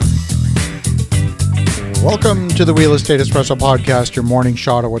Welcome to the Real Estate Espresso Podcast, your morning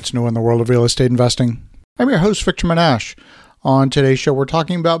shot of what's new in the world of real estate investing. I'm your host, Victor Menashe. On today's show, we're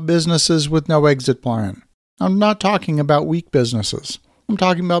talking about businesses with no exit plan. I'm not talking about weak businesses. I'm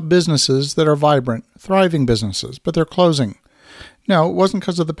talking about businesses that are vibrant, thriving businesses, but they're closing. No, it wasn't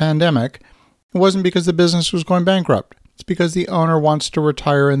because of the pandemic. It wasn't because the business was going bankrupt. It's because the owner wants to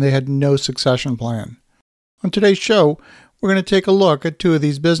retire and they had no succession plan. On today's show, we're going to take a look at two of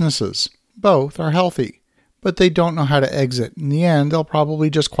these businesses. Both are healthy, but they don't know how to exit. In the end, they'll probably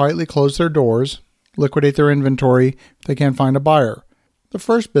just quietly close their doors, liquidate their inventory if they can't find a buyer. The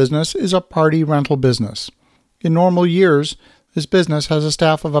first business is a party rental business. In normal years, this business has a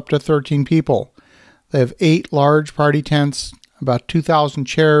staff of up to 13 people. They have 8 large party tents, about 2,000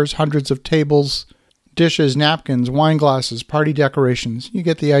 chairs, hundreds of tables, dishes, napkins, wine glasses, party decorations. You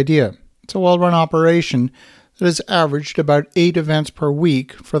get the idea. It's a well-run operation that has averaged about 8 events per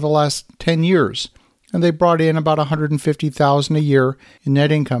week for the last 10 years, and they brought in about $150,000 a year in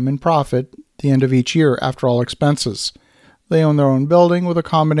net income and profit at the end of each year after all expenses. They own their own building with a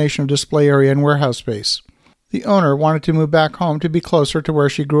combination of display area and warehouse space. The owner wanted to move back home to be closer to where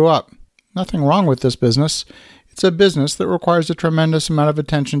she grew up. Nothing wrong with this business. It's a business that requires a tremendous amount of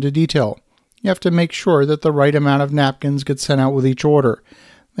attention to detail. You have to make sure that the right amount of napkins get sent out with each order.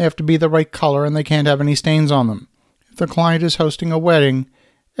 They have to be the right color and they can't have any stains on them. If the client is hosting a wedding,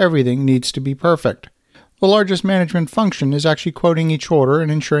 everything needs to be perfect. The largest management function is actually quoting each order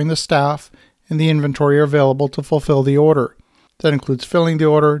and ensuring the staff and the inventory are available to fulfill the order. That includes filling the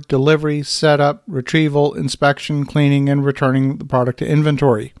order, delivery, setup, retrieval, inspection, cleaning, and returning the product to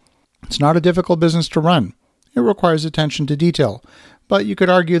inventory. It's not a difficult business to run. It requires attention to detail, but you could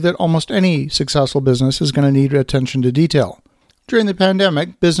argue that almost any successful business is going to need attention to detail. During the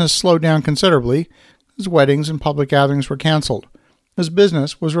pandemic, business slowed down considerably as weddings and public gatherings were canceled. This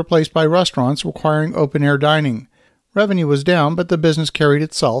business was replaced by restaurants requiring open-air dining. Revenue was down, but the business carried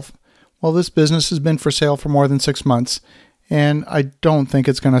itself. Well, this business has been for sale for more than 6 months, and I don't think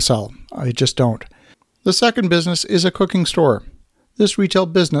it's going to sell. I just don't. The second business is a cooking store. This retail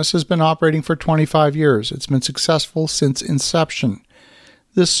business has been operating for 25 years. It's been successful since inception.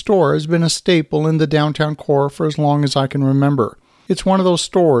 This store has been a staple in the downtown core for as long as I can remember. It's one of those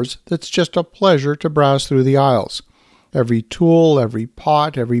stores that's just a pleasure to browse through the aisles. Every tool, every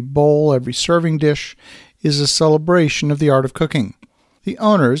pot, every bowl, every serving dish is a celebration of the art of cooking. The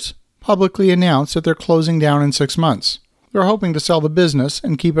owners publicly announced that they're closing down in 6 months. They're hoping to sell the business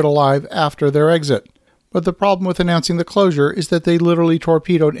and keep it alive after their exit. But the problem with announcing the closure is that they literally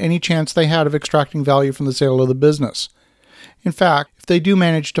torpedoed any chance they had of extracting value from the sale of the business. In fact, if they do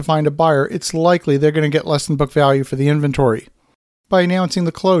manage to find a buyer, it's likely they're going to get less than book value for the inventory. By announcing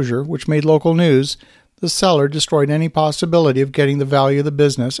the closure, which made local news, the seller destroyed any possibility of getting the value of the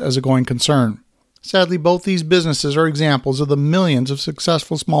business as a going concern. Sadly, both these businesses are examples of the millions of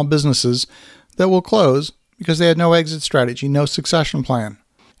successful small businesses that will close because they had no exit strategy, no succession plan.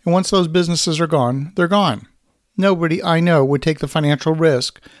 And once those businesses are gone, they're gone. Nobody I know would take the financial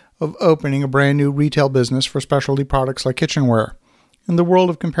risk of opening a brand new retail business for specialty products like kitchenware. In the world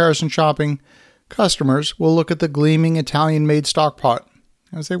of comparison shopping, customers will look at the gleaming Italian-made stock pot.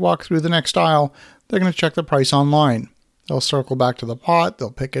 As they walk through the next aisle, they're going to check the price online. They'll circle back to the pot,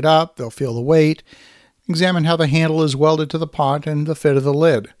 they'll pick it up, they'll feel the weight, examine how the handle is welded to the pot and the fit of the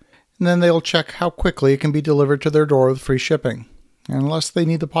lid. And then they'll check how quickly it can be delivered to their door with free shipping. And unless they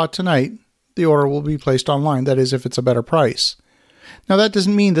need the pot tonight, the order will be placed online, that is, if it's a better price. Now, that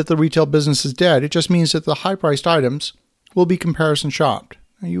doesn't mean that the retail business is dead. It just means that the high-priced items will be comparison shopped.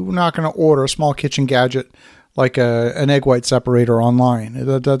 You're not going to order a small kitchen gadget like an egg white separator online.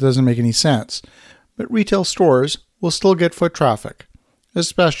 That doesn't make any sense. But retail stores will still get foot traffic,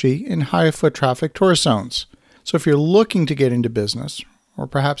 especially in high foot traffic tourist zones. So if you're looking to get into business, or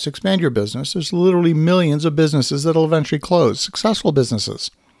perhaps expand your business, there's literally millions of businesses that will eventually close, successful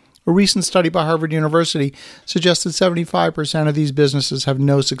businesses. A recent study by Harvard University suggests that 75% of these businesses have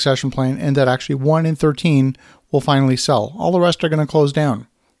no succession plan and that actually 1 in 13 will finally sell. All the rest are going to close down.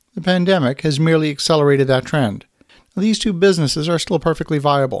 The pandemic has merely accelerated that trend. Now, these two businesses are still perfectly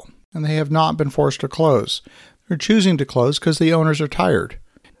viable, and they have not been forced to close. They're choosing to close because the owners are tired.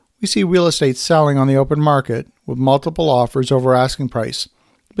 We see real estate selling on the open market with multiple offers over asking price.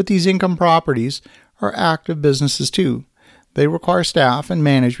 But these income properties are active businesses too. They require staff and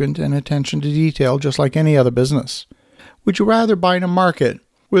management and attention to detail just like any other business. Would you rather buy in a market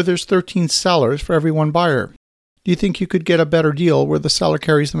where there's 13 sellers for every one buyer? Do you think you could get a better deal where the seller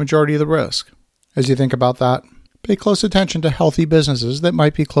carries the majority of the risk? As you think about that, pay close attention to healthy businesses that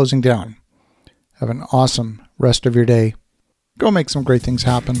might be closing down. Have an awesome rest of your day. Go make some great things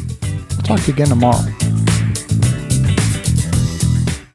happen. I'll talk to you again tomorrow.